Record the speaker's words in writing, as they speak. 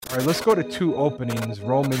All right, let's go to two openings,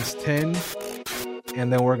 Romans 10,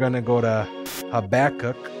 and then we're going to go to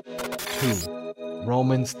Habakkuk 2.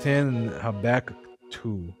 Romans 10 and Habakkuk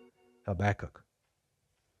 2. Habakkuk.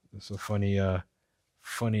 It's a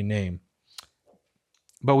funny name.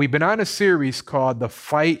 But we've been on a series called The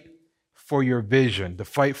Fight for Your Vision. The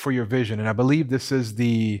Fight for Your Vision. And I believe this is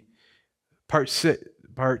the part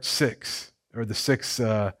six, or the sixth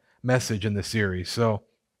message in the series. So,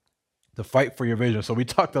 the fight for your vision. So we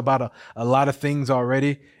talked about a lot of things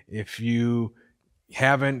already. If you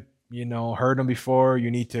haven't, heard them before,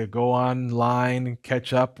 you need to go online and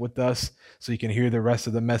catch up with us so you can hear the rest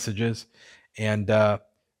of the messages. And but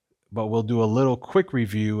we'll do a little quick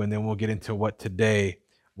review, and then we'll get into what the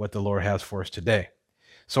Lord has for us today.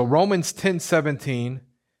 So Romans 10:17,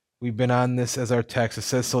 we've been on this as our text. It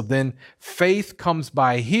says, so then faith comes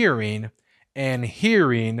by hearing, and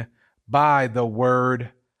hearing by the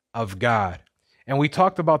word of God. And we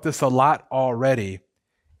talked about this a lot already,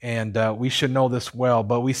 and we should know this well,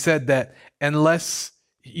 but we said that unless,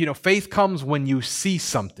 faith comes when you see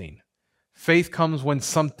something. Faith comes when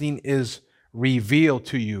something is revealed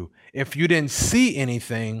to you. If you didn't see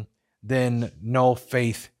anything, then no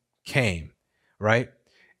faith came, right?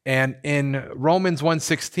 And in Romans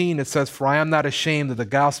 1:16, it says, for I am not ashamed of the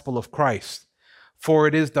gospel of Christ, for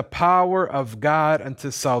it is the power of God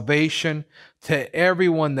unto salvation to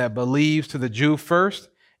everyone that believes, to the Jew first,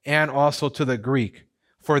 and also to the Greek.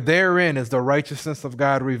 For therein is the righteousness of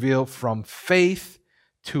God revealed from faith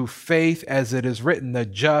to faith, as it is written, the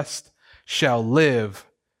just shall live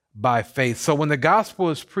by faith. So when the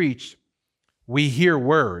gospel is preached, we hear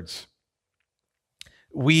words.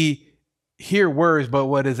 We hear words, but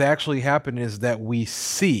what is actually happening is that we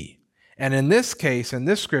see. And in this case, in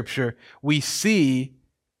this scripture, we see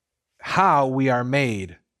how we are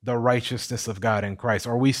made the righteousness of God in Christ,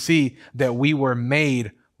 or we see that we were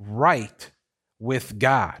made right with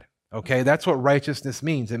God. Okay, that's what righteousness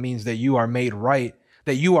means. It means that you are made right,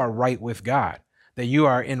 that you are right with God, that you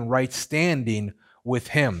are in right standing with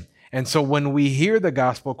Him. And so when we hear the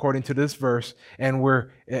gospel according to this verse, and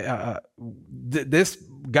this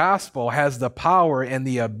gospel has the power and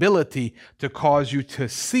the ability to cause you to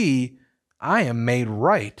see, I am made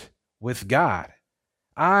right with God.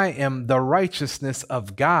 I am the righteousness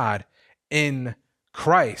of God in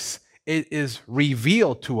Christ. It is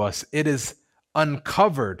revealed to us. It is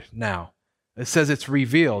uncovered now. It says it's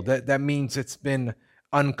revealed. That means it's been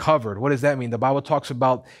uncovered. What does that mean? The Bible talks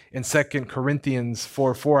about in 2 Corinthians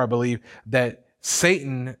 4:4, I believe, that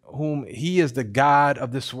Satan, whom he is the God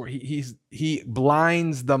of this world, he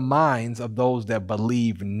blinds the minds of those that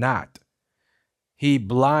believe not. He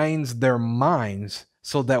blinds their minds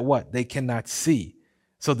so that what? They cannot see.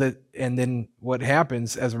 So that, and then what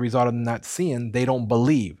happens as a result of not seeing, they don't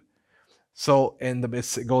believe. So, and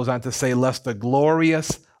it goes on to say, lest the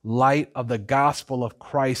glorious light of the gospel of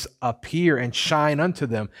Christ appear and shine unto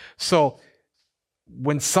them. So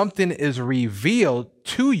when something is revealed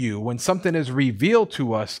to you, when something is revealed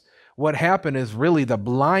to us, what happened is really the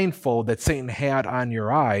blindfold that Satan had on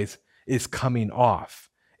your eyes is coming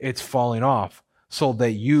off. It's falling off so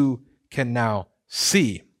that you can now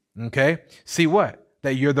see. Okay? See what?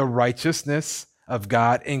 That you're the righteousness of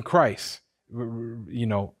God in Christ. We're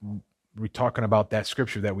talking about that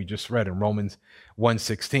scripture that we just read in Romans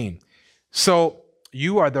 1:16. So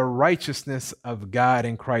you are the righteousness of God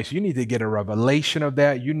in Christ. You need to get a revelation of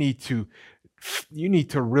that. You need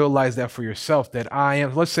to realize that for yourself, that I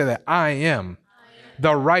am, let's say that I am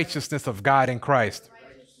the righteousness of God in Christ.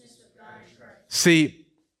 See,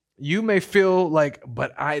 you may feel like,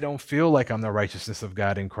 but I don't feel like I'm the righteousness of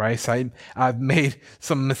God in Christ. I've made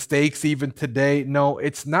some mistakes even today. No,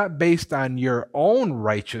 it's not based on your own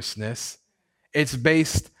righteousness. It's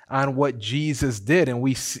based on what Jesus did, and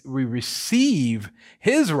we receive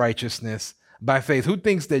His righteousness by faith. Who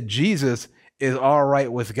thinks that Jesus is all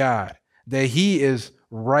right with God, that He is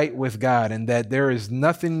right with God, and that there is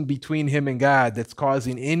nothing between Him and God that's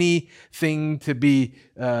causing anything to be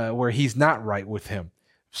where He's not right with Him?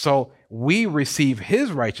 So we receive His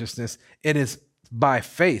righteousness. It is by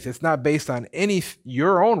faith. It's not based on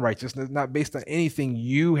your own righteousness, not based on anything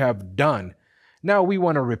you have done. Now we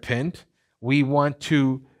want to repent. We want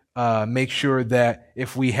to make sure that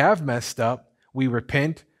if we have messed up, we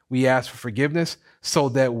repent, we ask for forgiveness, so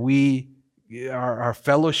that our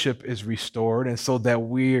fellowship is restored, and so that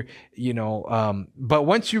we're, but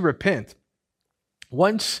once you repent,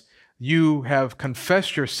 once you have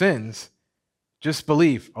confessed your sins, just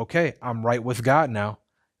believe, okay, I'm right with God now.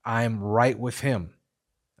 I'm right with Him.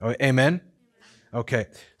 Amen? Okay,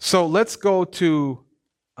 so let's go to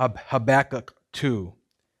Habakkuk 2.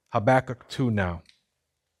 Habakkuk 2 now.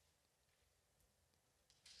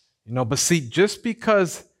 But see, just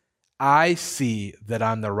because I see that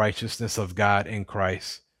I'm the righteousness of God in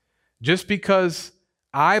Christ, just because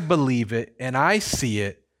I believe it and I see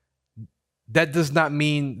it, that does not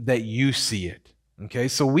mean that you see it. Okay,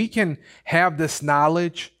 so we can have this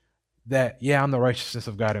knowledge that, yeah, I'm the righteousness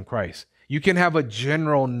of God in Christ. You can have a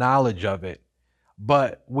general knowledge of it,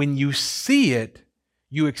 but when you see it,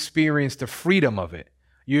 you experience the freedom of it.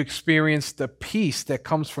 You experience the peace that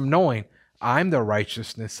comes from knowing I'm the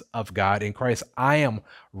righteousness of God in Christ. I am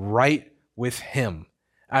right with Him.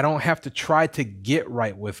 I don't have to try to get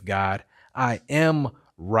right with God. I am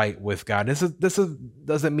right with God. This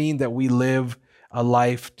doesn't mean that we live a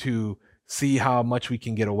life to see how much we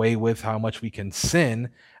can get away with, how much we can sin.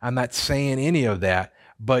 I'm not saying any of that,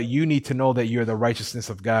 but you need to know that you're the righteousness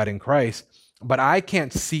of God in Christ. But I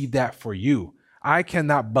can't see that for you. I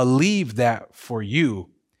cannot believe that for you.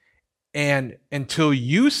 And until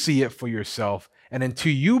you see it for yourself, and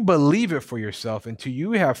until you believe it for yourself, until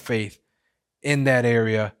you have faith in that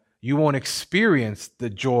area, you won't experience the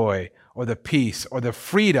joy or the peace or the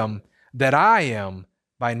freedom that I am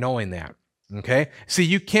by knowing that. Okay? See,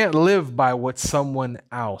 you can't live by what someone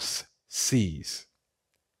else sees.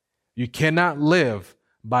 You cannot live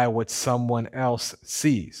by what someone else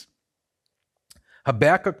sees.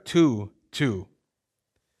 Habakkuk 2:2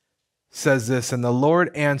 says this, and the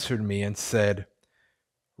Lord answered me and said,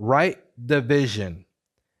 write the vision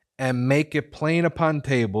and make it plain upon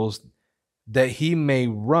tables, that he may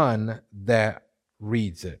run that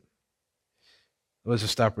reads it. Let's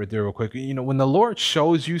just stop right there real quick. When the Lord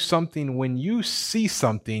shows you something, when you see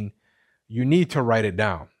something, you need to write it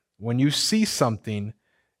down. When you see something,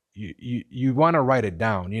 you want to write it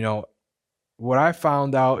down. What I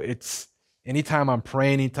found out, it's anytime I'm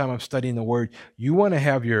praying, anytime I'm studying the word, you want to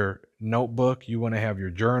have your notebook, you want to have your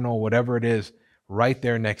journal, whatever it is, right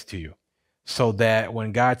there next to you, so that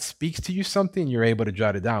when God speaks to you something, you're able to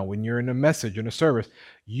jot it down. When you're in a message, in a service,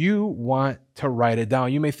 you want to write it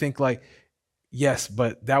down. You may think like, yes,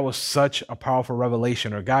 but that was such a powerful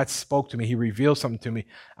revelation, or God spoke to me, He revealed something to me,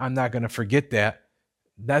 I'm not going to forget that.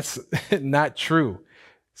 That's not true.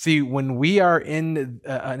 See, when we are in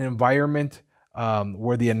an environment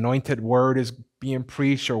where the anointed word is being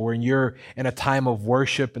preached, or when you're in a time of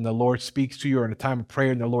worship and the Lord speaks to you, or in a time of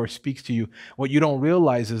prayer and the Lord speaks to you, what you don't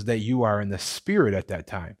realize is that you are in the spirit at that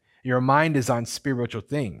time. Your mind is on spiritual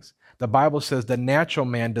things. The Bible says the natural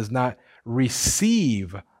man does not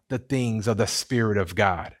receive the things of the Spirit of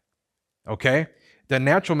God. Okay? The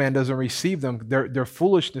natural man doesn't receive them. They're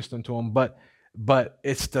foolishness unto him, but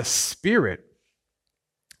it's the Spirit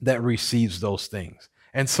that receives those things.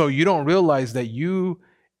 And so you don't realize that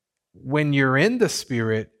when you're in the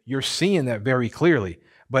Spirit, you're seeing that very clearly.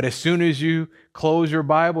 But as soon as you close your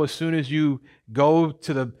Bible, as soon as you go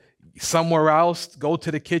to somewhere else, go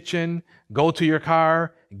to the kitchen, go to your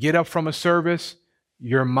car, get up from a service,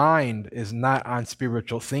 your mind is not on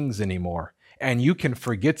spiritual things anymore. And you can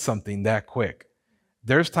forget something that quick.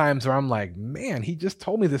 There's times where I'm like, man, he just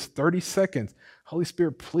told me this 30 seconds. Holy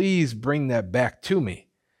Spirit, please bring that back to me.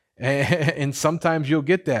 And sometimes you'll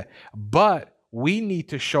get that. But we need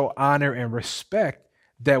to show honor and respect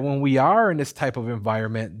that when we are in this type of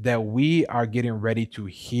environment, that we are getting ready to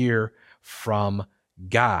hear from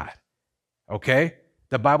God. Okay?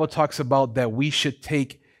 The Bible talks about that we should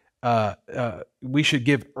we should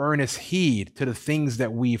give earnest heed to the things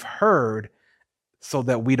that we've heard, so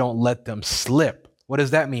that we don't let them slip. What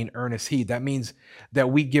does that mean, earnest heed? That means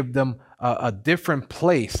that we give them a different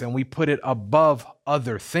place and we put it above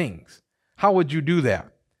other things. How would you do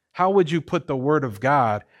that? How would you put the word of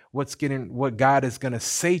God, what God is going to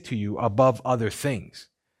say to you, above other things?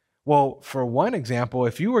 Well, for one example,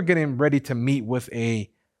 if you were getting ready to meet with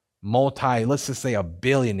let's just say a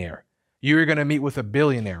billionaire, you were going to meet with a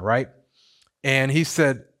billionaire, right? And he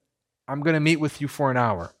said, I'm going to meet with you for an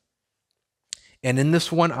hour. And in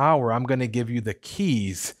this 1 hour, I'm going to give you the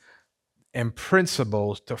keys and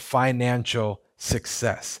principles to financial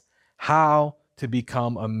success. How to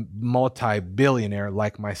become a multi-billionaire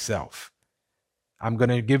like myself. I'm going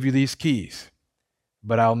to give you these keys,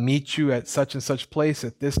 but I'll meet you at such and such place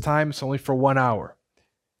at this time. It's only for 1 hour.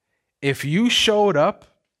 If you showed up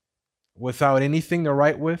without anything to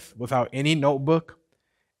write with, without any notebook,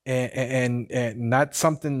 and not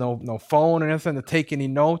something, no phone or anything to take any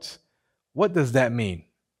notes, what does that mean?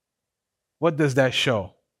 What does that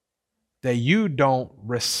show? That you don't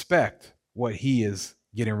respect what he is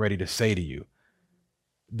getting ready to say to you.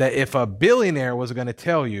 That if a billionaire was going to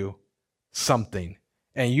tell you something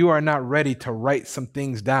and you are not ready to write some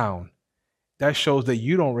things down, that shows that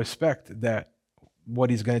you don't respect what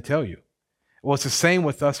he's going to tell you. Well, it's the same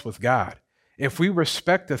with us with God. If we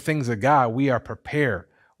respect the things of God, we are prepared.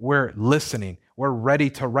 We're listening. We're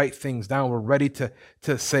ready to write things down. We're ready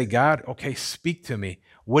to say, God, okay, speak to me.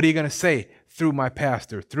 What are you going to say through my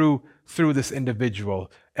pastor, through this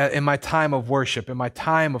individual, in my time of worship, in my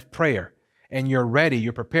time of prayer? And you're ready,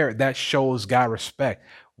 you're prepared. That shows God respect.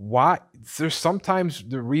 Why? There's sometimes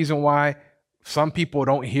the reason why some people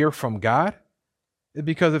don't hear from God is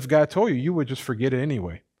because if God told you, you would just forget it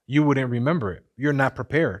anyway. You wouldn't remember it. You're not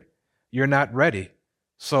prepared. You're not ready.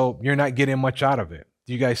 So you're not getting much out of it.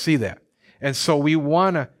 Do you guys see that? And so we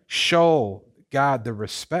want to show God the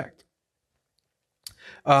respect.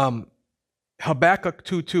 Habakkuk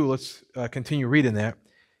 2:2, let's continue reading that.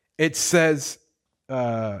 It says,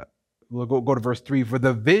 we'll go to verse 3, for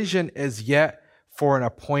the vision is yet for an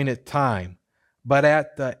appointed time, but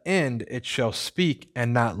at the end it shall speak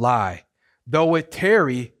and not lie. Though it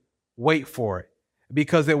tarry, wait for it,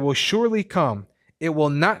 because it will surely come. It will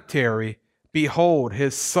not tarry. Behold,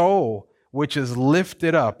 his soul, which is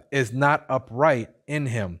lifted up, is not upright in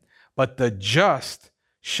him, but the just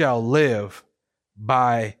shall live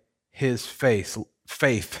by his faith.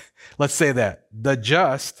 Let's say that. The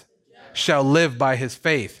just shall live by his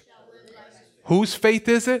faith. Whose faith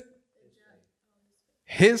is it?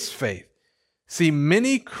 His faith. See,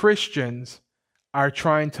 many Christians are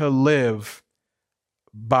trying to live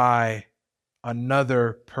by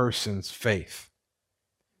another person's faith.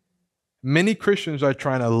 Many Christians are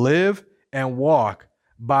trying to live and walk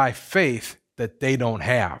by faith that they don't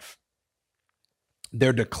have.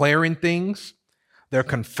 They're declaring things, they're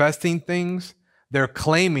confessing things, they're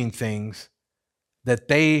claiming things that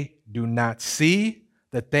they do not see,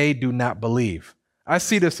 that they do not believe. I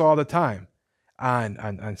see this all the time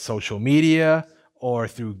on social media or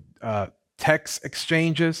through text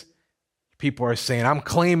exchanges. People are saying, I'm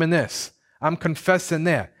claiming this, I'm confessing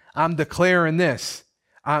that, I'm declaring this.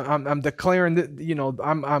 I'm declaring that,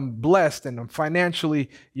 I'm blessed and I'm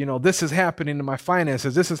financially, this is happening in my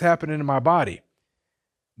finances. This is happening in my body.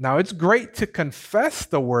 Now, it's great to confess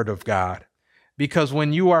the word of God, because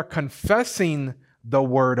when you are confessing the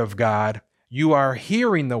word of God, you are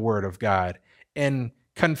hearing the word of God. And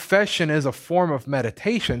confession is a form of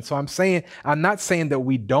meditation. So I'm not saying that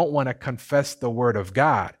we don't want to confess the word of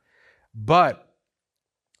God, but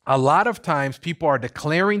a lot of times people are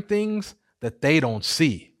declaring things that they don't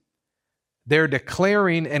see. They're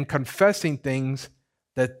declaring and confessing things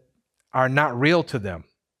that are not real to them.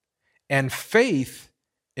 And faith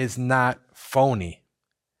is not phony.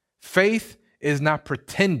 Faith is not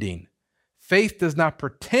pretending. Faith does not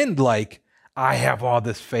pretend like I have all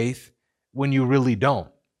this faith when you really don't.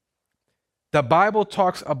 The Bible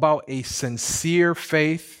talks about a sincere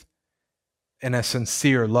faith and a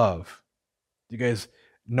sincere love. You guys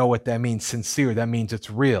know what that means? Sincere, that means it's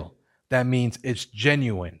real. That means it's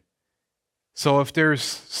genuine. So if there's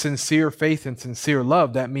sincere faith and sincere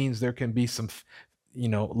love, that means there can be some,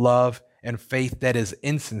 love and faith that is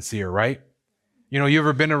insincere, right? You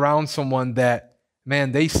ever been around someone that,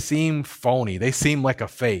 man, they seem phony. They seem like a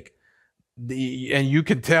fake. And you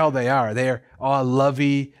can tell they are. They're all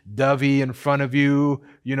lovey-dovey in front of you.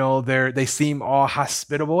 They seem all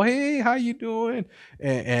hospitable. Hey, how you doing?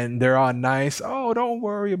 And they're all nice. Oh, don't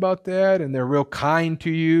worry about that. And they're real kind to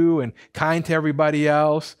you and kind to everybody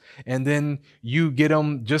else. And then you get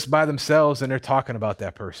them just by themselves and they're talking about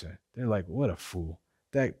that person. They're like, what a fool.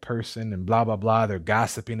 That person and blah, blah, blah. They're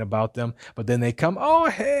gossiping about them. But then they come, oh,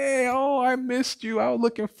 hey, I missed you. I was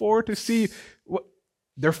looking forward to see you.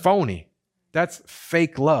 They're phony. That's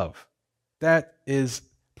fake love. That is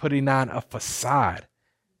putting on a facade.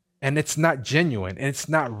 And it's not genuine and it's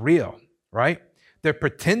not real, right? They're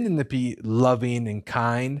pretending to be loving and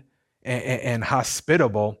kind and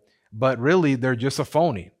hospitable, but really they're just a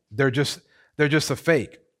phony. They're just a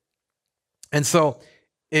fake. And so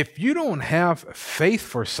if you don't have faith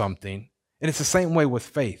for something, and it's the same way with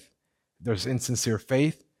faith, there's insincere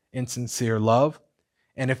faith, insincere love.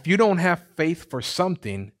 And if you don't have faith for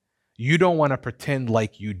something, you don't want to pretend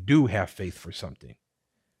like you do have faith for something,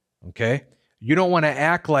 okay? You don't want to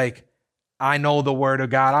act like I know the word of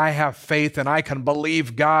God, I have faith and I can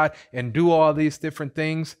believe God and do all these different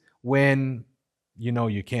things when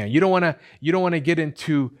you can't. You don't want to get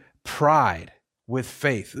into pride with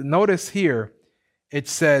faith. Notice here it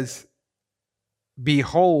says,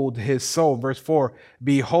 behold his soul, verse 4,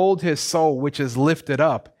 behold his soul which is lifted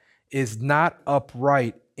up is not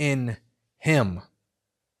upright in him.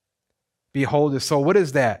 Behold his soul. What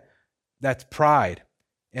is that? That's pride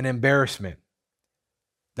and embarrassment.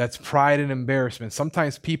 That's pride and embarrassment.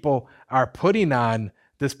 Sometimes people are putting on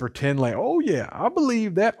this pretend like, oh yeah, I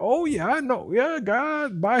believe that. Oh yeah, I know. Yeah,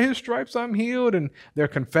 God, by his stripes I'm healed. And they're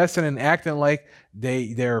confessing and acting like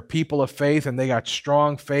they're people of faith and they got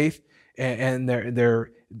strong faith. And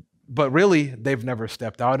but really they've never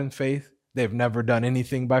stepped out in faith. They've never done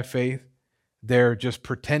anything by faith. They're just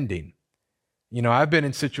pretending. I've been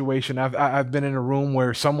in situation. I've been in a room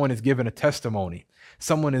where someone is giving a testimony.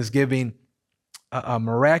 Someone is giving a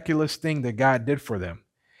miraculous thing that God did for them.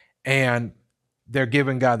 And they're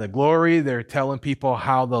giving God the glory. They're telling people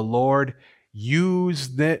how the Lord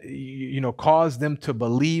used that, caused them to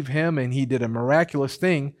believe him, and he did a miraculous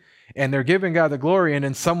thing. And they're giving God the glory. And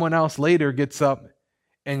then someone else later gets up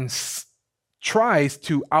and tries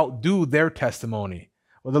to outdo their testimony.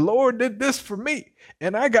 Well, the Lord did this for me,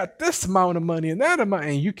 and I got this amount of money and that amount.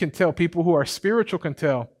 And you can tell, people who are spiritual can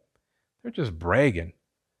tell, they're just bragging.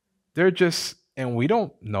 And we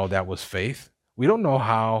don't know that was faith. We don't know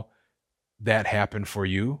how that happened for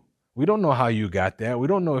you. We don't know how you got that. We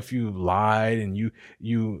don't know if you lied and you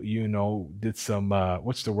did some,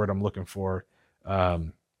 what's the word I'm looking for?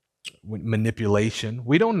 Manipulation.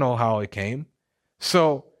 We don't know how it came.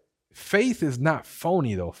 So faith is not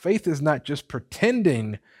phony, though. Faith is not just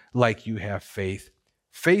pretending like you have faith.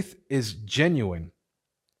 Faith is genuine.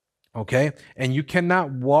 Okay? And you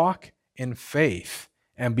cannot walk in faith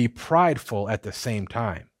and be prideful at the same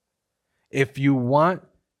time. If you want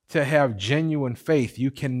to have genuine faith,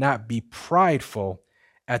 you cannot be prideful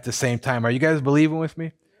at the same time. Are you guys believing with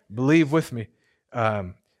me? Believe with me.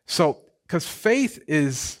 Because faith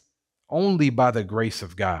is only by the grace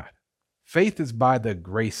of God. Faith is by the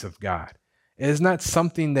grace of God. It is not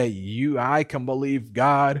something that I can believe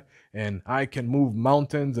God and I can move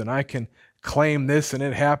mountains and I can claim this and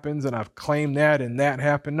it happens and I've claimed that and that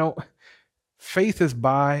happened. No. Faith is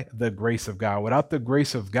by the grace of God. Without the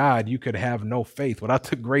grace of God, you could have no faith. Without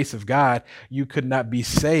the grace of God, you could not be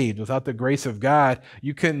saved. Without the grace of God,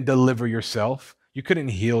 you couldn't deliver yourself. You couldn't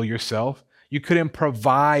heal yourself. You couldn't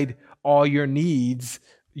provide all your needs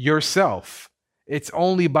yourself. It's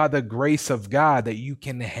only by the grace of God that you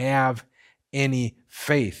can have any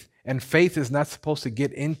faith. And faith is not supposed to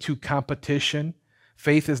get into competition.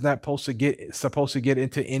 Faith is not supposed to get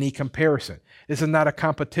into any comparison. This is not a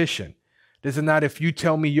competition. This is not, if you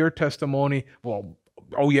tell me your testimony, well,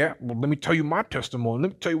 oh yeah, well, let me tell you my testimony.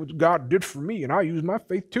 Let me tell you what God did for me, and I use my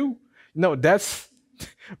faith too. No, that's,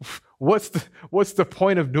 what's the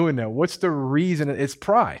point of doing that? What's the reason? It's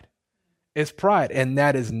pride. It's pride, and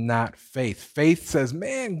that is not faith. Faith says,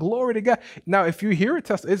 man, glory to God. Now, if you hear a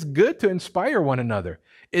testimony, it's good to inspire one another.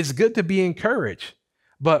 It's good to be encouraged.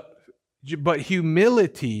 But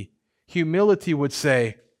humility would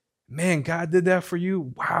say, man, God did that for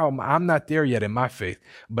you. Wow, I'm not there yet in my faith,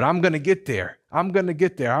 but I'm going to get there. I'm going to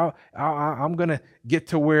get there. I'm going to get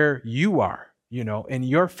to where you are, in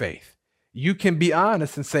your faith. You can be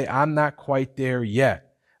honest and say, I'm not quite there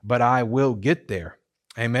yet, but I will get there.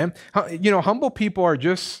 Amen. Humble people are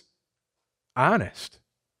just honest.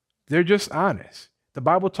 They're just honest. The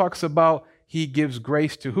Bible talks about he gives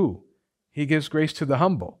grace to who? He gives grace to the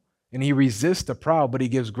humble. And he resists the proud, but he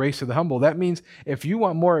gives grace to the humble. That means if you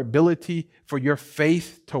want more ability for your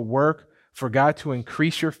faith to work, for God to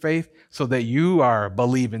increase your faith so that you are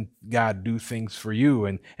believing God do things for you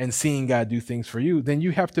and seeing God do things for you, then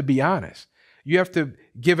you have to be honest. You have to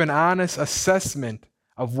give an honest assessment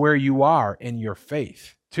of where you are in your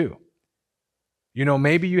faith too.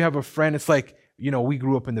 Maybe you have a friend, it's like, we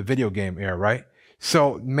grew up in the video game era, right?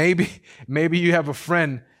 So maybe you have a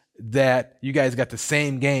friend that you guys got the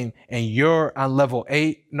same game and you're on level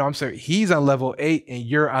 8. No, I'm sorry. He's on level 8 and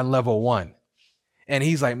you're on level 1. And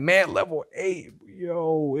he's like, man, level 8,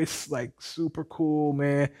 it's like super cool,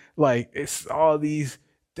 man. Like it's all these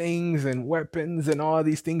things and weapons and all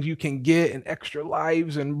these things you can get and extra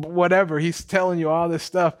lives and whatever. He's telling you all this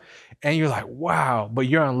stuff and you're like, wow, but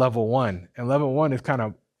you're on level 1 and level 1 is kind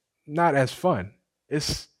of not as fun.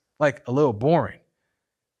 It's like a little boring.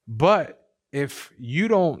 But if you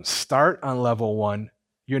don't start on level 1,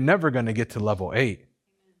 you're never going to get to level 8,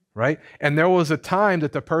 right? And there was a time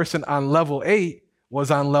that the person on level 8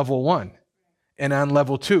 was on level 1 and on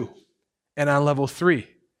level 2 and on level 3.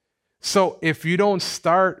 So if you don't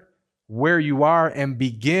start where you are and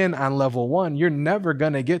begin on level 1, you're never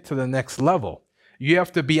going to get to the next level. You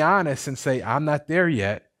have to be honest and say, I'm not there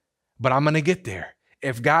yet, but I'm going to get there.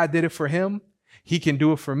 If God did it for him, he can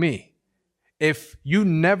do it for me. If you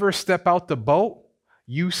never step out the boat,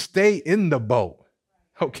 you stay in the boat,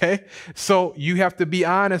 okay? So you have to be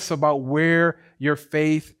honest about where your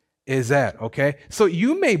faith is at, okay? So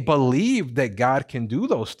you may believe that God can do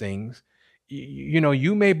those things.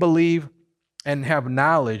 You may believe and have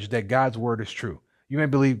knowledge that God's word is true. You may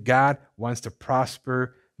believe God wants to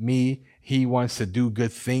prosper me. He wants to do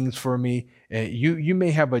good things for me. You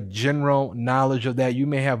may have a general knowledge of that. You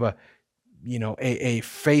may have a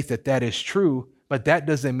faith that is true, but that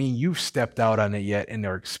doesn't mean you've stepped out on it yet and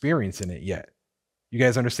are experiencing it yet. You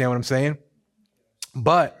guys understand what I'm saying?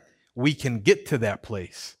 But we can get to that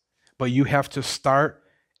place. But you have to start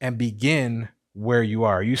and begin where you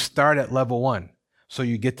are. You start at level 1, so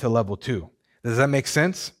you get to level 2. Does that make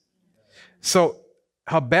sense? So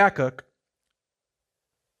Habakkuk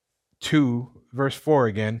 2, verse 4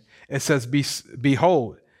 again, it says,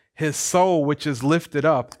 Behold, his soul which is lifted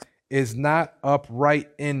up is not upright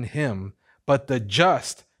in him, but the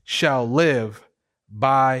just shall live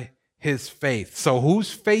by his faith. So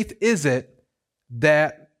whose faith is it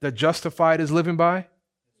that the justified is living by?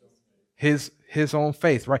 His own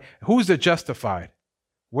faith, right? Who's the justified?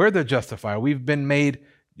 We're the justified. We've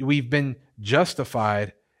been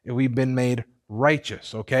justified, and we've been made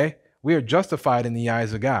righteous, okay? We are justified in the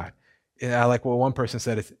eyes of God. And I like what one person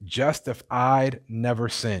said, it's justified, never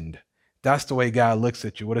sinned. That's the way God looks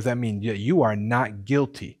at you. What does that mean? You are not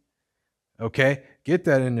guilty, okay? Get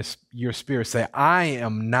that in your spirit. Say, I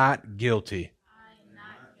am not guilty.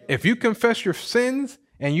 If you confess your sins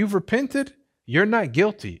and you've repented, you're not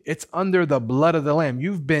guilty. It's under the blood of the Lamb.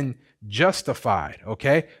 You've been justified,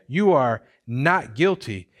 okay? You are not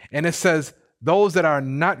guilty. And it says, those that are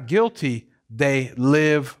not guilty, they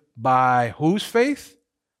live by whose faith?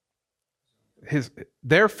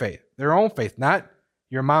 Their faith, their own faith, not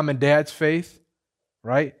your mom and dad's faith,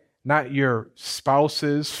 right? Not your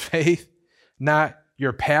spouse's faith, not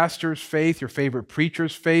your pastor's faith, your favorite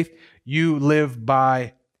preacher's faith. You live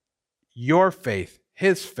by your faith,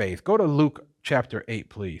 his faith. Go to Luke chapter 8,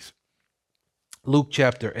 please. Luke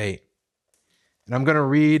chapter 8. And I'm going to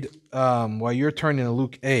read, while you're turning to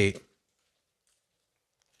Luke 8,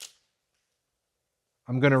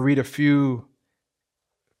 I'm going to read a few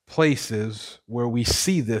places where we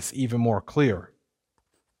see this even more clear.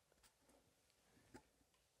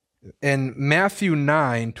 In Matthew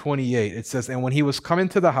 9:28, it says, and when he was coming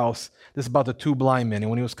to the house, this is about the 2 blind men, and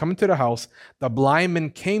when he was coming to the house, the blind men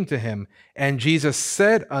came to him, and Jesus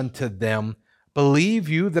said unto them, believe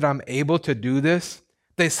you that I'm able to do this?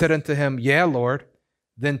 They said unto him, yeah, Lord.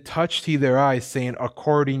 Then touched he their eyes, saying,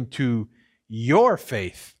 according to your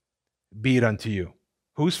faith be it unto you.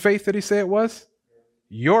 Whose faith did he say it was?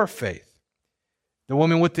 Your faith. The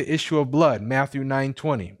woman with the issue of blood, Matthew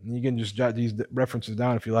 9:20. You can just jot these references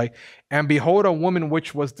down if you like. And behold, a woman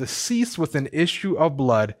which was deceased with an issue of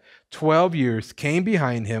blood 12 years came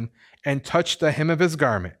behind him and touched the hem of his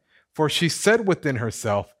garment. For she said within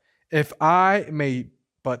herself, if I may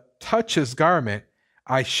but touch his garment,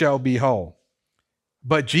 I shall be whole.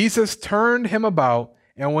 But Jesus turned him about,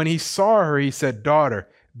 and when he saw her, he said, daughter,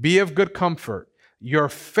 be of good comfort. Your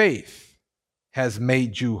faith has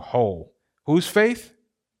made you whole. Whose faith?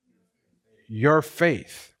 Your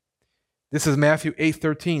faith. This is Matthew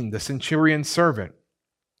 8:13, the centurion's servant.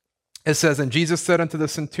 It says, and Jesus said unto the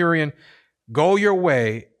centurion, go your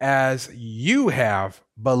way as you have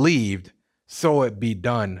believed, so it be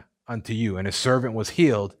done unto you. And his servant was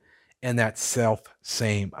healed in that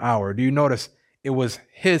same hour. Do you notice it was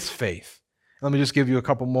his faith? Let me just give you a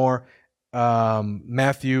couple more.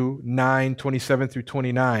 Matthew 9:27 through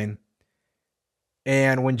 29.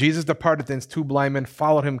 And when Jesus departed, thence 2 blind men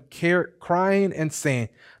followed him, crying and saying,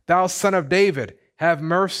 thou son of David, have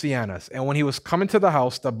mercy on us. And when he was coming to the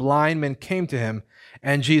house, the blind men came to him,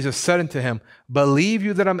 and Jesus said unto him, believe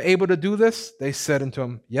you that I'm able to do this? They said unto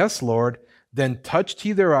him, yes, Lord. Then touched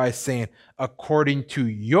he their eyes, saying, according to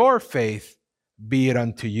your faith be it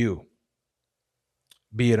unto you.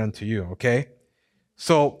 Be it unto you, okay?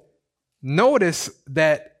 So notice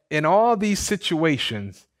that in all these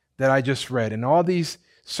situations that I just read, in all these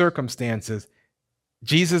circumstances,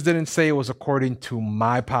 Jesus didn't say it was according to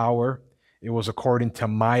my power. It was according to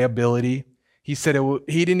my ability. He said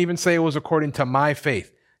he didn't even say it was according to my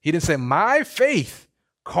faith. He didn't say my faith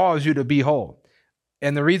caused you to be whole.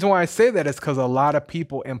 And the reason why I say that is because a lot of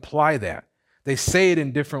people imply that. They say it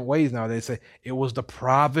in different ways now. They say it was the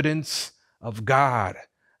providence of God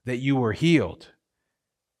that you were healed.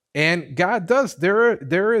 And God does,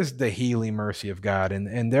 there is the healing mercy of God,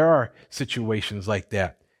 and there are situations like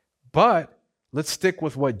that. But let's stick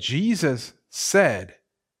with what Jesus said,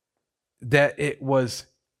 that it was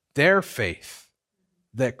their faith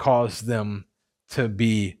that caused them to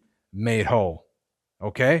be made whole.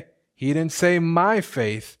 Okay? He didn't say my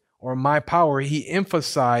faith or my power. He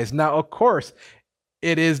emphasized, now, of course,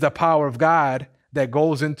 it is the power of God that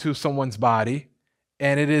goes into someone's body.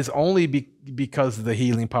 And it is only because of the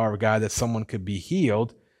healing power of God that someone could be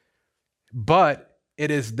healed. But It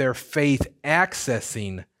is their faith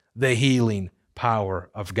accessing the healing power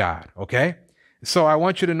of God, okay? So I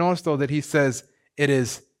want you to notice, though, that he says it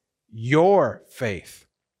is your faith,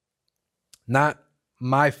 not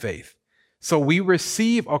my faith. So we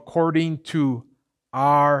receive according to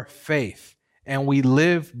our faith, and we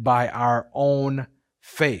live by our own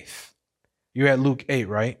faith. You're at Luke 8,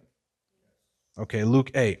 right? Okay, Luke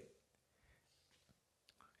 8.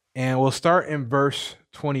 And we'll start in verse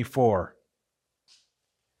 24.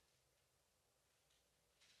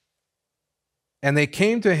 And they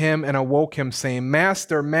came to him and awoke him, saying,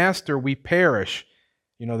 Master, Master, we perish.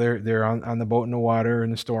 You know, they're on the boat in the water in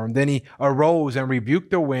the storm. Then he arose and rebuked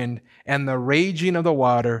the wind and the raging of the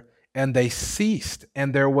water, and they ceased,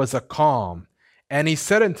 and there was a calm. And he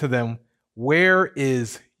said unto them, Where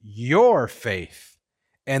is your faith?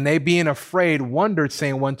 And they, being afraid, wondered,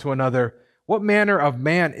 saying one to another, What manner of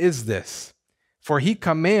man is this? For he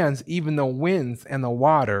commands even the winds and the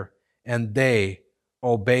water, and they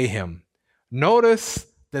obey him. Notice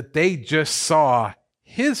that they just saw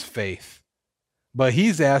his faith, but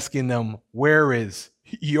he's asking them, where is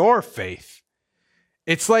your faith?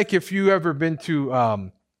 It's like if you ever been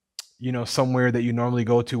to, somewhere that you normally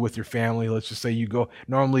go to with your family. Let's just say you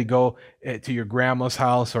normally go to your grandma's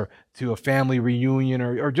house or to a family reunion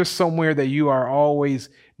or just somewhere that you are always,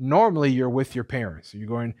 normally you're with your parents. You're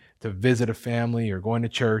going to visit a family or going to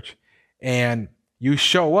church, and you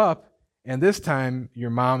show up, and this time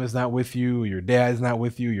your mom is not with you, your dad is not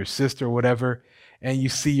with you, your sister, whatever, and you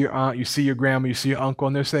see your aunt, you see your grandma, you see your uncle,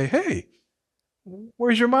 and they say, Hey,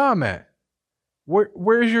 where's your mom at?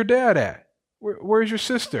 Where's your dad at? Where's your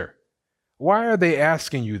sister? Why are they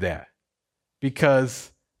asking you that?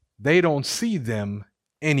 Because they don't see them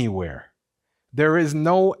anywhere. There is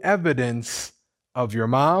no evidence of your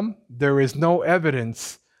mom. There is no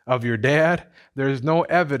evidence of your dad. There is no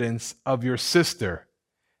evidence of your sister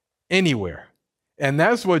anywhere. And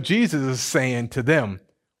that's what Jesus is saying to them.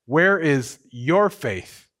 Where is your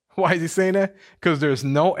faith? Why is he saying that? Because there's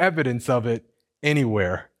no evidence of it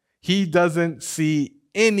anywhere. He doesn't see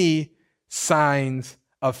any signs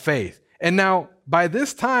of faith. And now, by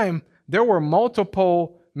this time, there were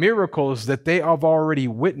multiple miracles that they have already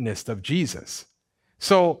witnessed of Jesus.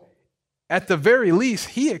 So, at the very least,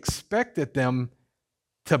 he expected them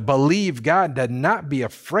to believe God, to not be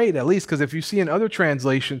afraid, at least, because if you see in other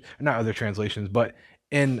translations, not other translations, but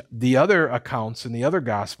in the other accounts, in the other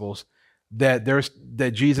gospels,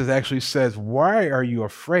 that Jesus actually says, Why are you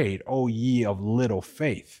afraid, O ye of little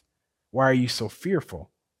faith? Why are you so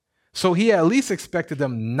fearful? So he at least expected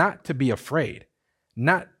them not to be afraid,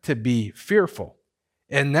 not to be fearful.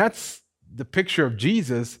 And that's the picture of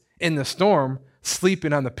Jesus in the storm,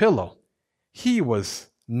 sleeping on the pillow. He was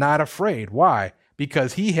not afraid. Why?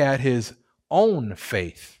 Because he had his own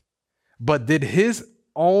faith. But did his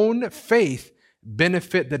own faith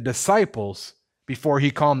benefit the disciples before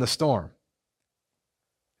he calmed the storm?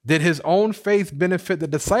 Did his own faith benefit the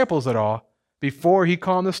disciples at all before he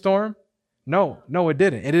calmed the storm? No, it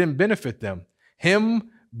didn't. It didn't benefit them. Him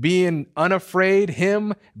being unafraid,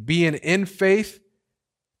 him being in faith,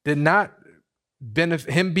 did not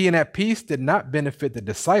benefit, him being at peace did not benefit the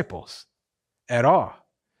disciples at all.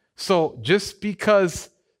 So just because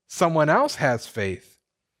someone else has faith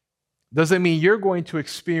doesn't mean you're going to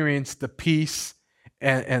experience the peace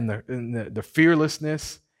and the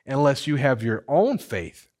fearlessness unless you have your own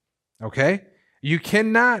faith, okay? You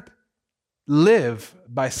cannot live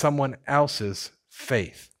by someone else's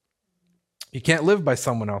faith. You can't live by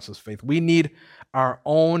someone else's faith. We need our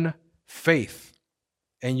own faith.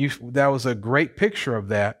 And that was a great picture of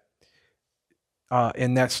that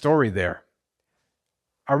in that story there.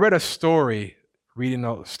 I read a story,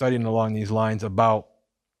 studying along these lines, about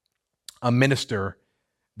a minister.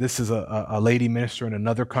 This is a lady minister in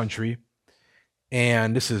another country,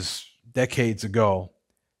 and this is decades ago.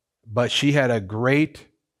 But she had a great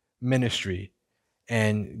ministry,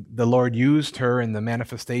 and the Lord used her in the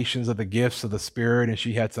manifestations of the gifts of the Spirit, and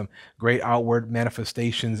she had some great outward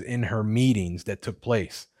manifestations in her meetings that took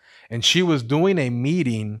place. And she was holding a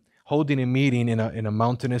meeting in a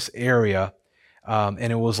mountainous area,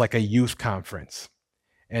 and it was like a youth conference.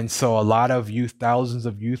 And so a lot of youth, thousands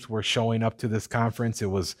of youth were showing up to this conference.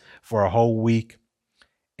 It was for a whole week.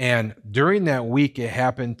 And during that week, it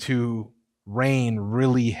happened to rain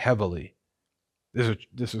really heavily.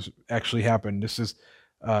 This is actually happened.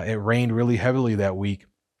 It rained really heavily that week,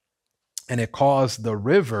 and it caused the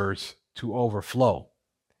rivers to overflow.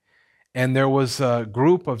 And there was a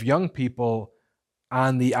group of young people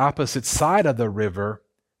on the opposite side of the river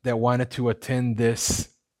that wanted to attend this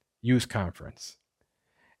youth conference.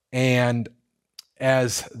 And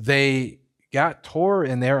as they got toward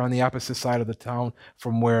in there on the opposite side of the town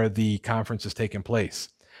from where the conference is taking place.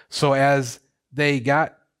 So as they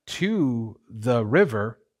got to the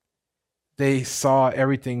river, they saw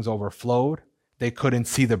everything's overflowed. They couldn't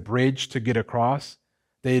see the bridge to get across.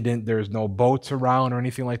 There's no boats around or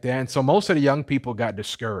anything like that. And so most of the young people got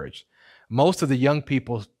discouraged. Most of the young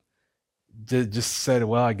people just said,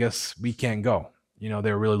 well, I guess we can't go. They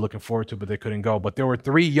were really looking forward to it, but they couldn't go. But there were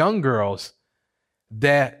 3 young girls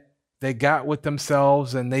that they got with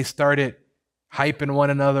themselves and they started hyping one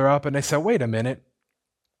another up. And they said, wait a minute.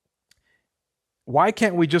 Why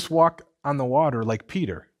can't we just walk on the water like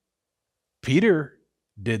Peter? Peter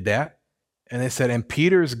did that. And they said, and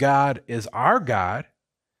Peter's God is our God,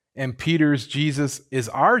 and Peter's Jesus is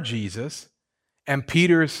our Jesus, and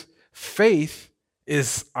Peter's faith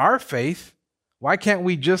is our faith. Why can't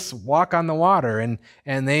we just walk on the water? And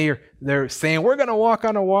they're saying, we're going to walk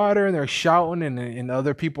on the water, and they're shouting, and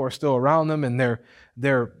other people are still around them, and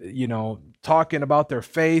they're talking about their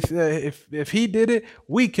faith. If he did it,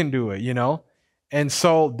 we can do it, And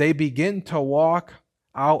so they begin to walk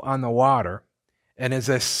out on the water. And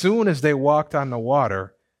as soon as they walked on the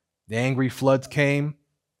water, the angry floods came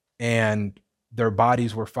and their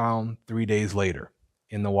bodies were found 3 days later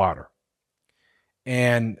in the water.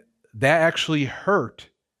 And that actually hurt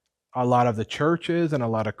a lot of the churches and a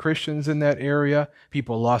lot of Christians in that area.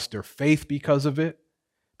 People lost their faith because of it.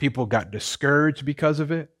 People got discouraged because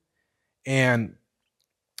of it. And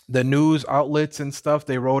the news outlets and stuff,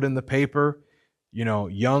 they wrote in the paper,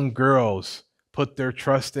 young girls put their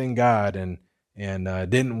trust in God and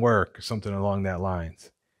didn't work, something along that lines.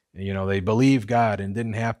 They believed God and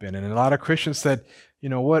didn't happen. And a lot of Christians said,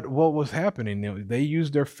 what was happening? They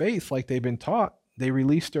used their faith like they've been taught. They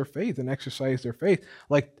released their faith and exercised their faith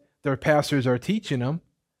like their pastors are teaching them.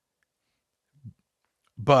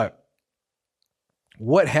 But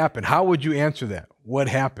what happened? How would you answer that? What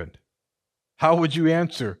happened? How would you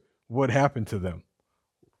answer what happened to them?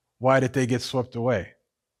 Why did they get swept away?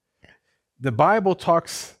 The Bible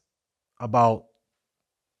talks about,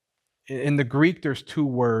 in the Greek, there's 2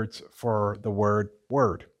 words for the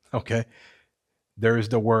word, okay? There's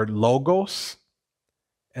the word logos,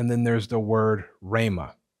 and then there's the word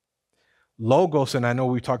rhema. Logos, and I know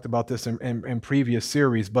we talked about this in previous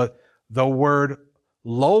series, but the word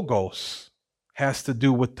logos has to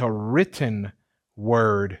do with the written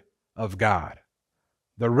word of God.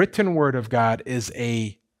 The written word of God is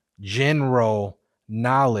a general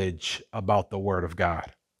knowledge about the word of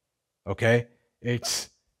God. Okay? It's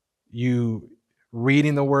you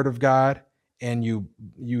reading the word of God and you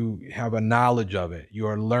have a knowledge of it. You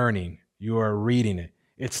are learning. You are reading it.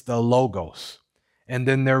 It's the logos. And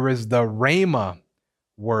then there is the rhema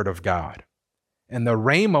word of God. And the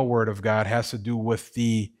rhema word of God has to do with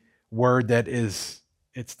the word it's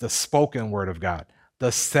the spoken word of God,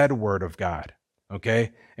 the said word of God.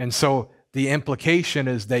 Okay? And so the implication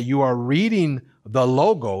is that you are reading the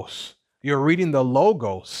logos. You're reading the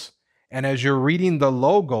logos. And as you're reading the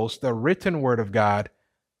logos, the written word of God,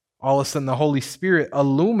 all of a sudden the Holy Spirit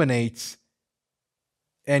illuminates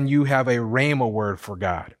and you have a rhema word for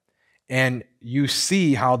God. And you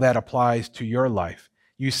see how that applies to your life.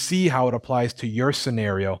 You see how it applies to your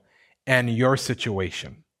scenario and your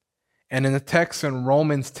situation. And in the text in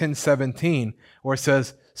Romans 10:17, where it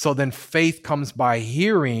says, so then faith comes by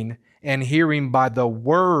hearing, and hearing by the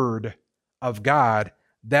word of God.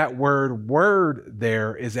 That word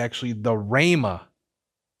there is actually the rhema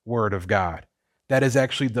word of God. That is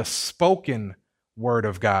actually the spoken word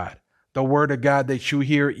of God. The word of God that you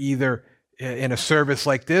hear either in a service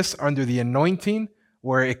like this under the anointing,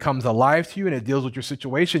 where it comes alive to you and it deals with your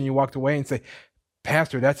situation. You walked away and say,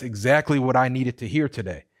 Pastor, that's exactly what I needed to hear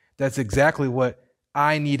today. That's exactly what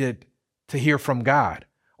I needed to hear from God.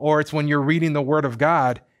 Or it's when you're reading the word of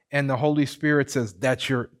God and the Holy Spirit says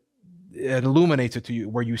it illuminates it to you,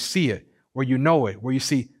 where you see it, where you know it, where you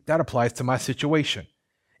see that applies to my situation,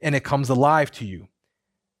 and it comes alive to you.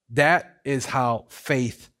 That is how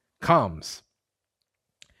faith comes.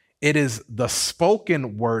 It is the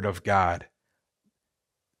spoken word of God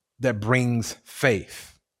that brings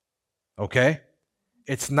faith. Okay?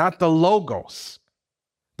 It's not the logos.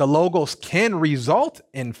 The logos can result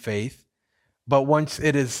in faith, but once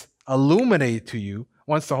it is illuminated to you,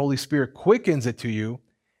 once the Holy Spirit quickens it to you,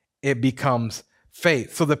 it becomes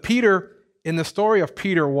faith. So in the story of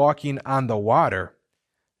Peter walking on the water,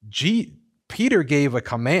 Peter gave a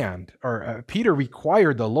command, or Peter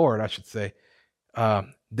required the Lord, I should say,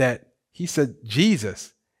 that he said,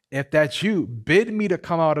 Jesus, if that's you, bid me to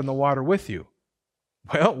come out in the water with you.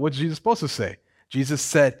 Well, what's Jesus supposed to say? Jesus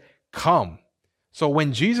said, come. So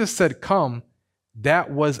when Jesus said come,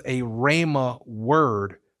 that was a rhema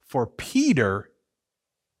word for Peter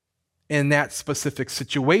in that specific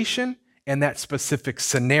situation and that specific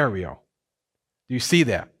scenario. Do you see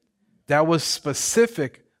that? That was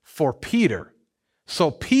specific for Peter.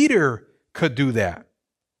 So Peter could do that.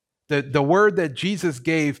 The word that Jesus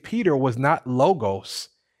gave Peter was not logos,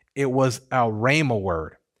 it was a rhema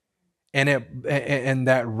word. And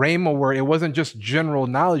that rhema word, it wasn't just general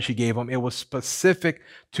knowledge he gave him, it was specific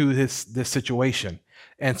to this situation.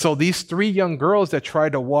 And so these three young girls that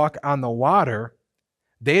tried to walk on the water,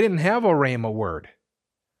 they didn't have a rhema word.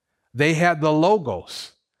 They had the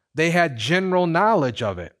logos. They had general knowledge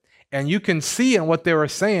of it. And you can see in what they were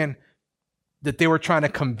saying that they were trying to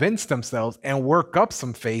convince themselves and work up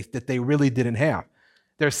some faith that they really didn't have.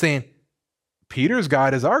 They're saying, Peter's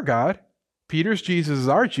God is our God. Peter's Jesus is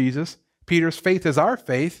our Jesus. Peter's faith is our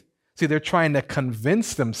faith. See, they're trying to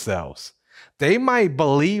convince themselves. They might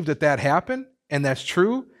believe that that happened and that's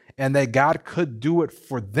true and that God could do it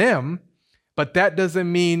for them, but that doesn't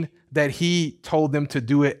mean that he told them to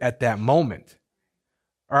do it at that moment.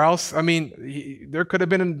 Or else, I mean, they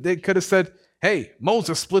could have said, hey,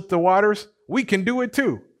 Moses split the waters. We can do it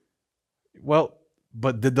too. Well,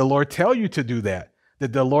 but did the Lord tell you to do that?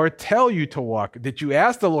 Did the Lord tell you to walk? Did you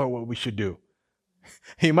ask the Lord what we should do?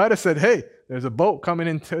 He might have said, hey, there's a boat coming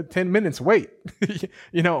in 10 minutes. Wait,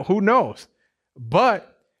 who knows?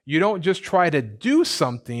 But you don't just try to do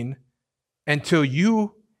something until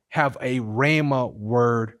you have a rhema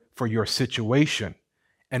word for your situation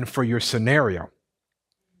and for your scenario.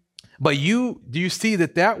 But do you see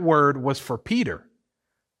that word was for Peter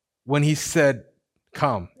when he said,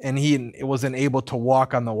 come, and he wasn't able to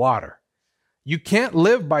walk on the water. You can't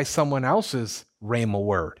live by someone else's rhema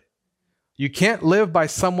word. You can't live by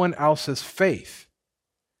someone else's faith.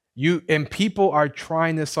 And people are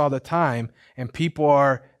trying this all the time, and people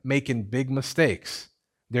are making big mistakes.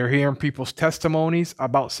 They're hearing people's testimonies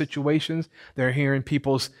about situations. They're hearing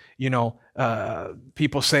people's,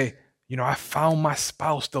 people say, I found my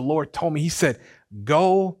spouse. The Lord told me, he said,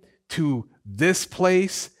 go to this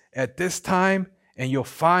place at this time and you'll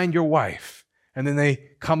find your wife. And then they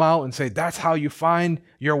come out and say, that's how you find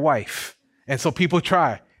your wife. And so people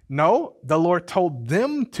try. No, the Lord told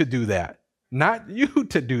them to do that, not you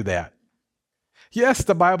to do that. Yes,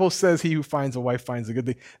 the Bible says he who finds a wife finds a good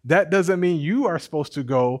thing. That doesn't mean you are supposed to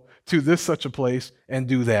go to this such a place and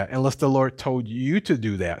do that unless the Lord told you to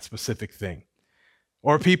do that specific thing.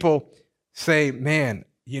 Or people say, man,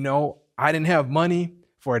 I didn't have money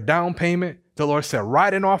for a down payment. The Lord said,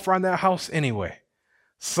 write an offer on that house anyway.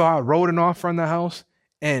 So I wrote an offer on the house,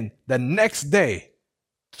 and the next day,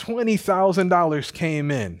 $20,000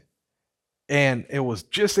 came in, and it was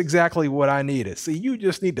just exactly what I needed. See, you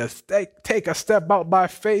just need to take a step out by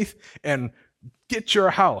faith and get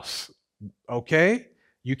your house, okay?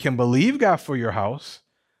 You can believe God for your house.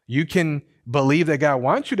 You can believe that God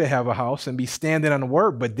wants you to have a house and be standing on the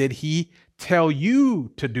word, but did he tell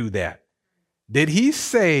you to do that? Did he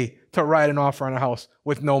say to write an offer on a house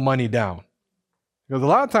with no money down? Because a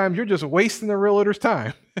lot of times you're just wasting the realtor's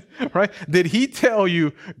time, right? Did he tell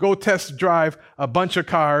you go test drive a bunch of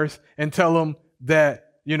cars and tell them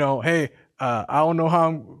that, hey, I don't know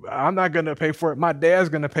how I'm not going to pay for it. My dad's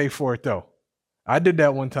going to pay for it though. I did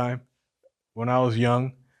that one time when I was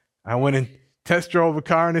young. I went and test drove a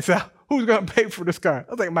car and they said, who's going to pay for this car?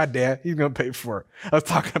 I was like, my dad, he's going to pay for it. I was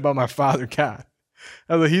talking about my father, God.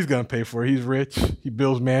 I was like, he's going to pay for it. He's rich. He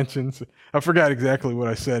builds mansions. I forgot exactly what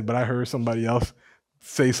I said, but I heard somebody else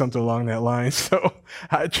say something along that line. So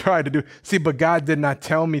I tried to do. See, but God did not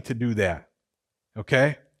tell me to do that.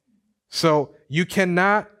 Okay? So you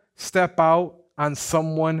cannot step out on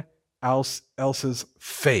someone else's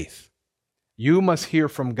faith. You must hear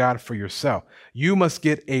from God for yourself. You must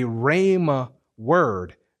get a rhema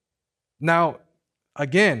word. Now,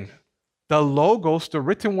 again, the logos, the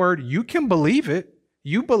written word, you can believe it.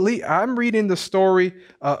 You believe. I'm reading the story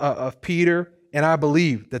of Peter, and I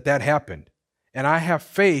believe that happened. And I have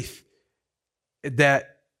faith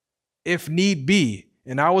that if need be,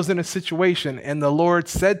 and I was in a situation and the Lord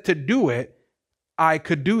said to do it, I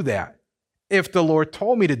could do that if the Lord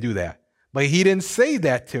told me to do that. But he didn't say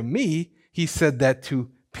that to me. He said that to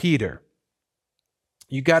Peter.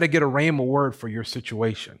 You got to get a rhema word for your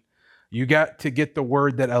situation. You got to get the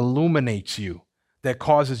word that illuminates you, that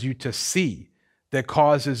causes you to see, that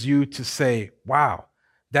causes you to say, wow,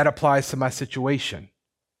 that applies to my situation.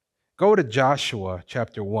 Go to Joshua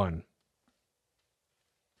chapter 1.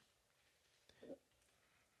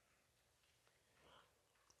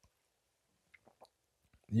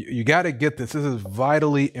 You got to get this. This is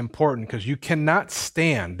vitally important because you cannot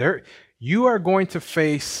stand there. You are going to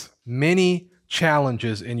face many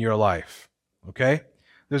challenges in your life. Okay?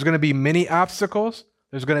 There's going to be many obstacles.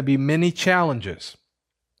 There's going to be many challenges.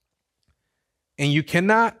 And you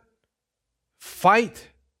cannot fight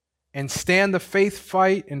and stand the faith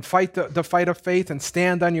fight and fight the fight of faith and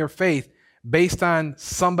stand on your faith based on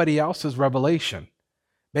somebody else's revelation,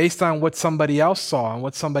 based on what somebody else saw and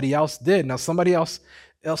what somebody else did. Now, somebody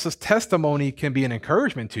else's testimony can be an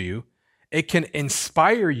encouragement to you. It can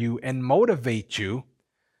inspire you and motivate you,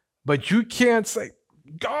 but you can't say,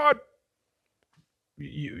 God,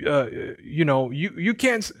 you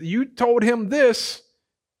can't, you told him this,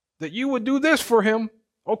 that you would do this for him.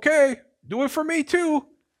 Okay, do it for me too.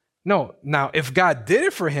 No, now, if God did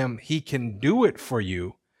it for him, he can do it for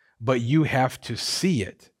you, but you have to see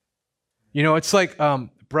it. You know, it's like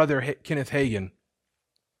Brother Kenneth Hagin.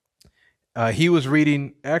 He was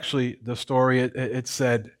reading, actually, the story, it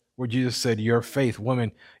said, where Jesus said, your faith,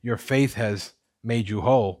 woman, your faith has made you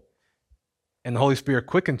whole. And the Holy Spirit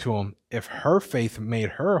quickened to him, if her faith made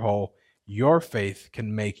her whole, your faith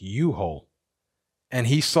can make you whole. And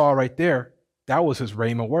he saw right there, that was his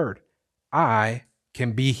rhema word. I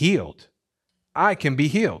can be healed. I can be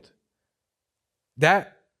healed.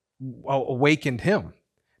 That awakened him.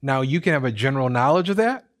 Now, you can have a general knowledge of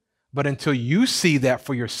that, but until you see that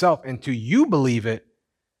for yourself, until you believe it,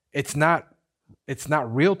 it's not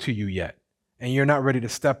real to you yet. And you're not ready to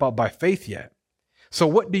step out by faith yet. So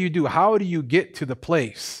what do you do? How do you get to the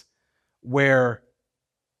place where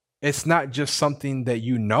it's not just something that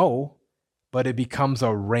you know, but it becomes a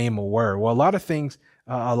rhema word? Well, a lot of things,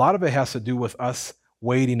 a lot of it has to do with us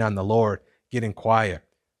waiting on the Lord, getting quiet.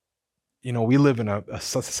 You know, we live in a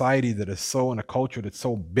society that is so, in a culture that's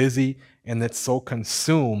so busy and that's so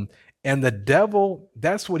consumed. And the devil,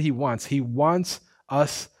 that's what he wants. He wants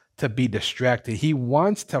us to be distracted. He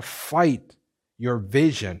wants to fight your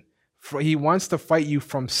vision. He wants to fight you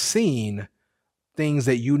from seeing things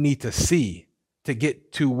that you need to see to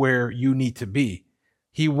get to where you need to be.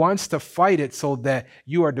 He wants to fight it so that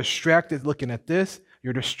you are distracted looking at this,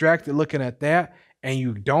 you're distracted looking at that, and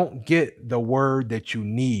you don't get the word that you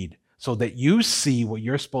need so that you see what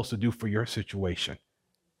you're supposed to do for your situation.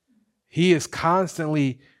 He is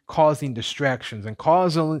constantly causing distractions and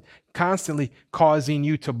constantly causing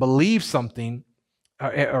you to believe something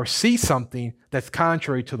or see something that's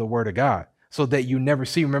contrary to the word of God so that you never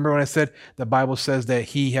see. Remember when I said the Bible says that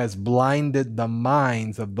he has blinded the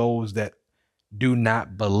minds of those that do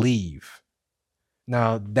not believe.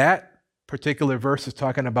 Now, that particular verse is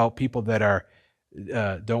talking about people that are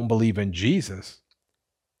don't believe in Jesus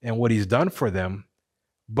and what he's done for them.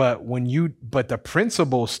 But the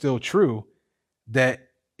principle is still true that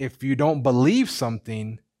if you don't believe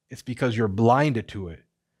something, it's because you're blinded to it.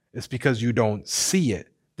 It's because you don't see it.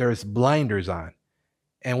 There's blinders on.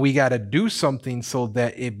 And we got to do something so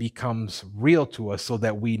that it becomes real to us, so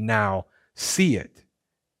that we now see it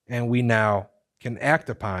and we now can act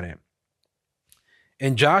upon it.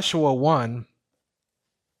 In Joshua 1,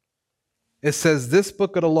 it says, this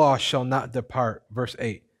book of the law shall not depart, verse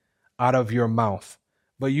 8, out of your mouth,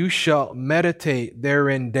 but you shall meditate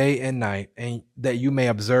therein day and night, and that you may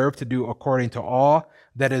observe to do according to all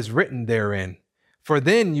that is written therein. For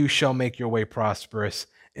then you shall make your way prosperous,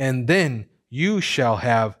 and then you shall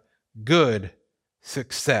have good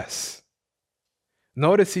success.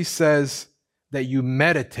 Notice he says that you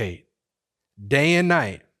meditate day and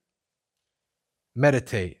night.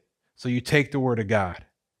 Meditate. So you take the word of God.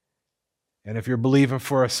 And if you're believing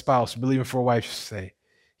for a spouse, believing for a wife, say,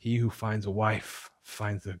 he who finds a wife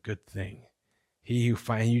finds a good thing. You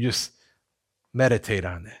just meditate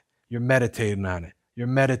on it. You're meditating on it. You're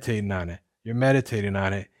meditating on it. You're meditating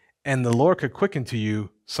on it. And the Lord could quicken to you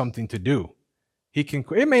something to do.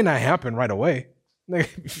 It may not happen right away.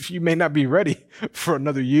 You may not be ready for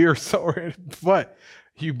another year or so, but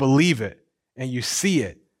you believe it and you see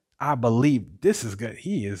it. I believe this is good.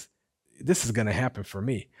 This is going to happen for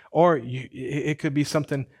me. Or it could be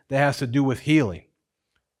something that has to do with healing.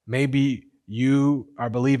 Maybe you are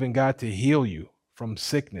believing God to heal you from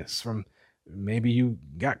sickness, maybe you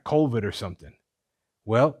got COVID or something.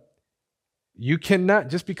 Well, you cannot,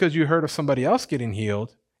 just because you heard of somebody else getting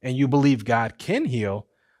healed and you believe God can heal,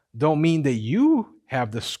 don't mean that you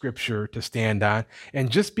have the scripture to stand on.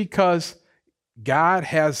 And just because God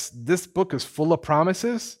has, this book is full of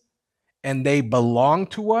promises and they belong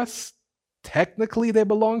to us, technically they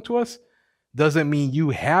belong to us, doesn't mean you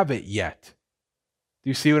have it yet. Do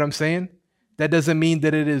you see what I'm saying? That doesn't mean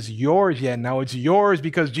that it is yours yet. Now it's yours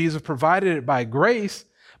because Jesus provided it by grace,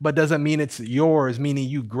 but doesn't mean it's yours, meaning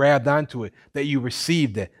you grabbed onto it, that you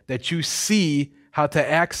received it, that you see how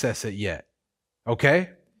to access it yet. Okay?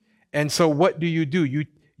 And so what do? You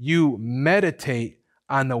you meditate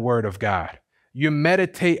on the word of God. You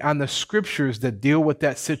meditate on the scriptures that deal with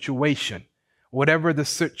that situation. Whatever the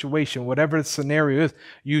situation, whatever the scenario is,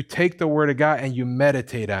 you take the word of God and you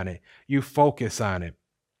meditate on it. You focus on it.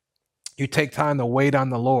 You take time to wait on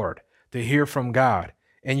the Lord, to hear from God.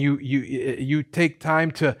 And you take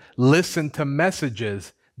time to listen to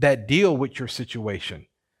messages that deal with your situation,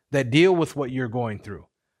 that deal with what you're going through.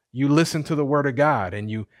 You listen to the word of God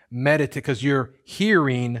and you meditate because you're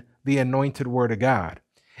hearing the anointed word of God.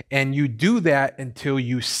 And you do that until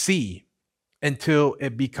you see, until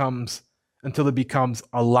it becomes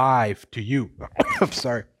alive to you. I'm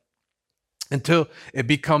sorry. Until it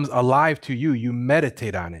becomes alive to you, you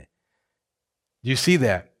meditate on it. Do you see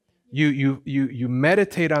that? You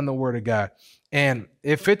meditate on the word of God. And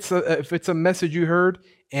if it's a message you heard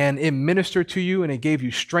and it ministered to you and it gave you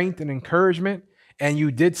strength and encouragement and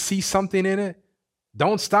you did see something in it,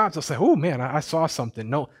 don't stop to say, oh man, I saw something.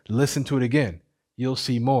 No, listen to it again. You'll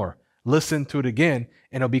see more. Listen to it again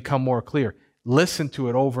and it'll become more clear. Listen to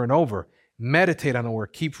it over and over. Meditate on the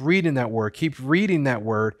word. Keep reading that word. Keep reading that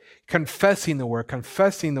word. Confessing the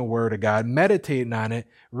word of God. Meditating on it.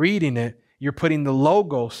 Reading it. You're putting the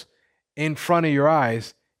logos in front of your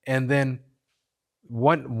eyes, and then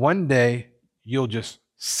one day you'll just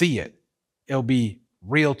see it. It'll be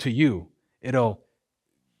real to you. You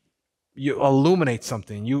illuminate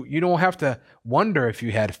something. You don't have to wonder if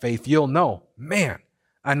you had faith. You'll know, man,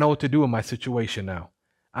 I know what to do in my situation now.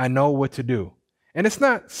 I know what to do. And it's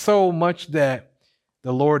not so much that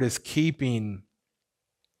the Lord is keeping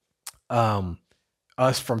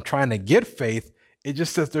us from trying to get faith. It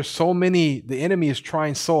just says there's so many, the enemy is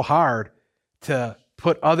trying so hard to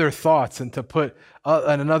put other thoughts and to put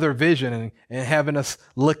another vision and having us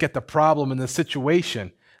look at the problem and the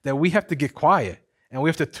situation that we have to get quiet and we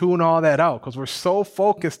have to tune all that out because we're so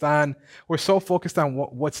focused on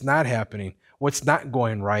what's not happening, what's not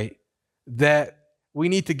going right, that we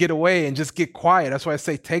need to get away and just get quiet. That's why I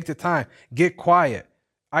say take the time, get quiet,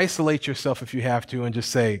 isolate yourself if you have to, and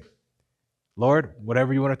just say, Lord,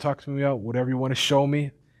 whatever you want to talk to me about, whatever you want to show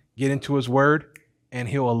me, get into his word and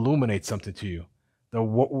he'll illuminate something to you.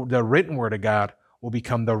 The written word of God will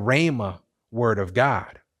become the Rhema word of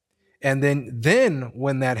God. And then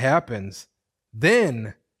when that happens,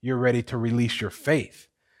 then you're ready to release your faith.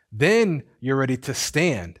 Then you're ready to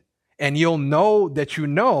stand and you'll know that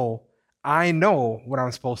I know what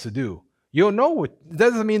I'm supposed to do. You'll know it.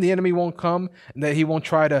 Doesn't mean the enemy won't come and that he won't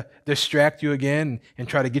try to distract you again and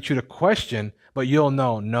try to get you to question, but you'll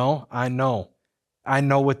know, no, I know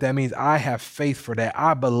what that means. I have faith for that.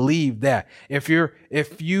 I believe that. If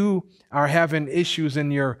you are having issues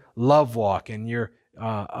in your love walk and you're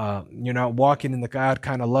not walking in the God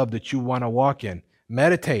kind of love that you want to walk in,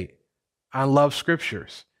 meditate on love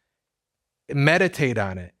scriptures. Meditate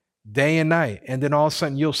on it day and night. And then all of a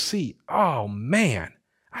sudden you'll see, oh man,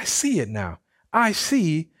 I see it now. I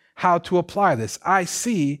see how to apply this. I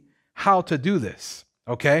see how to do this.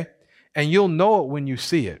 Okay? And you'll know it when you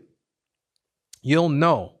see it. You'll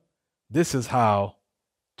know this is how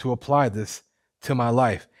to apply this to my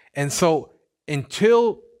life. And so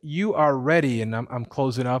until you are ready, and I'm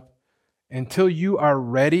closing up, until you are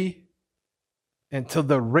ready, until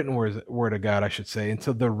the written word of God, I should say,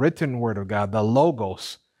 until the written word of God, the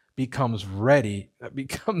Logos, becomes ready,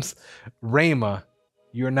 becomes Rhema,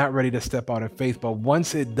 you're not ready to step out in faith. But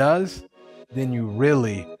once it does, then you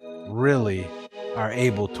really, really are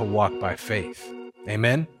able to walk by faith.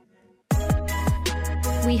 Amen.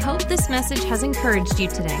 We hope this message has encouraged you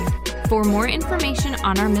today. For more information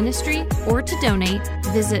on our ministry or to donate,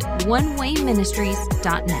 visit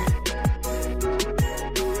onewayministries.net.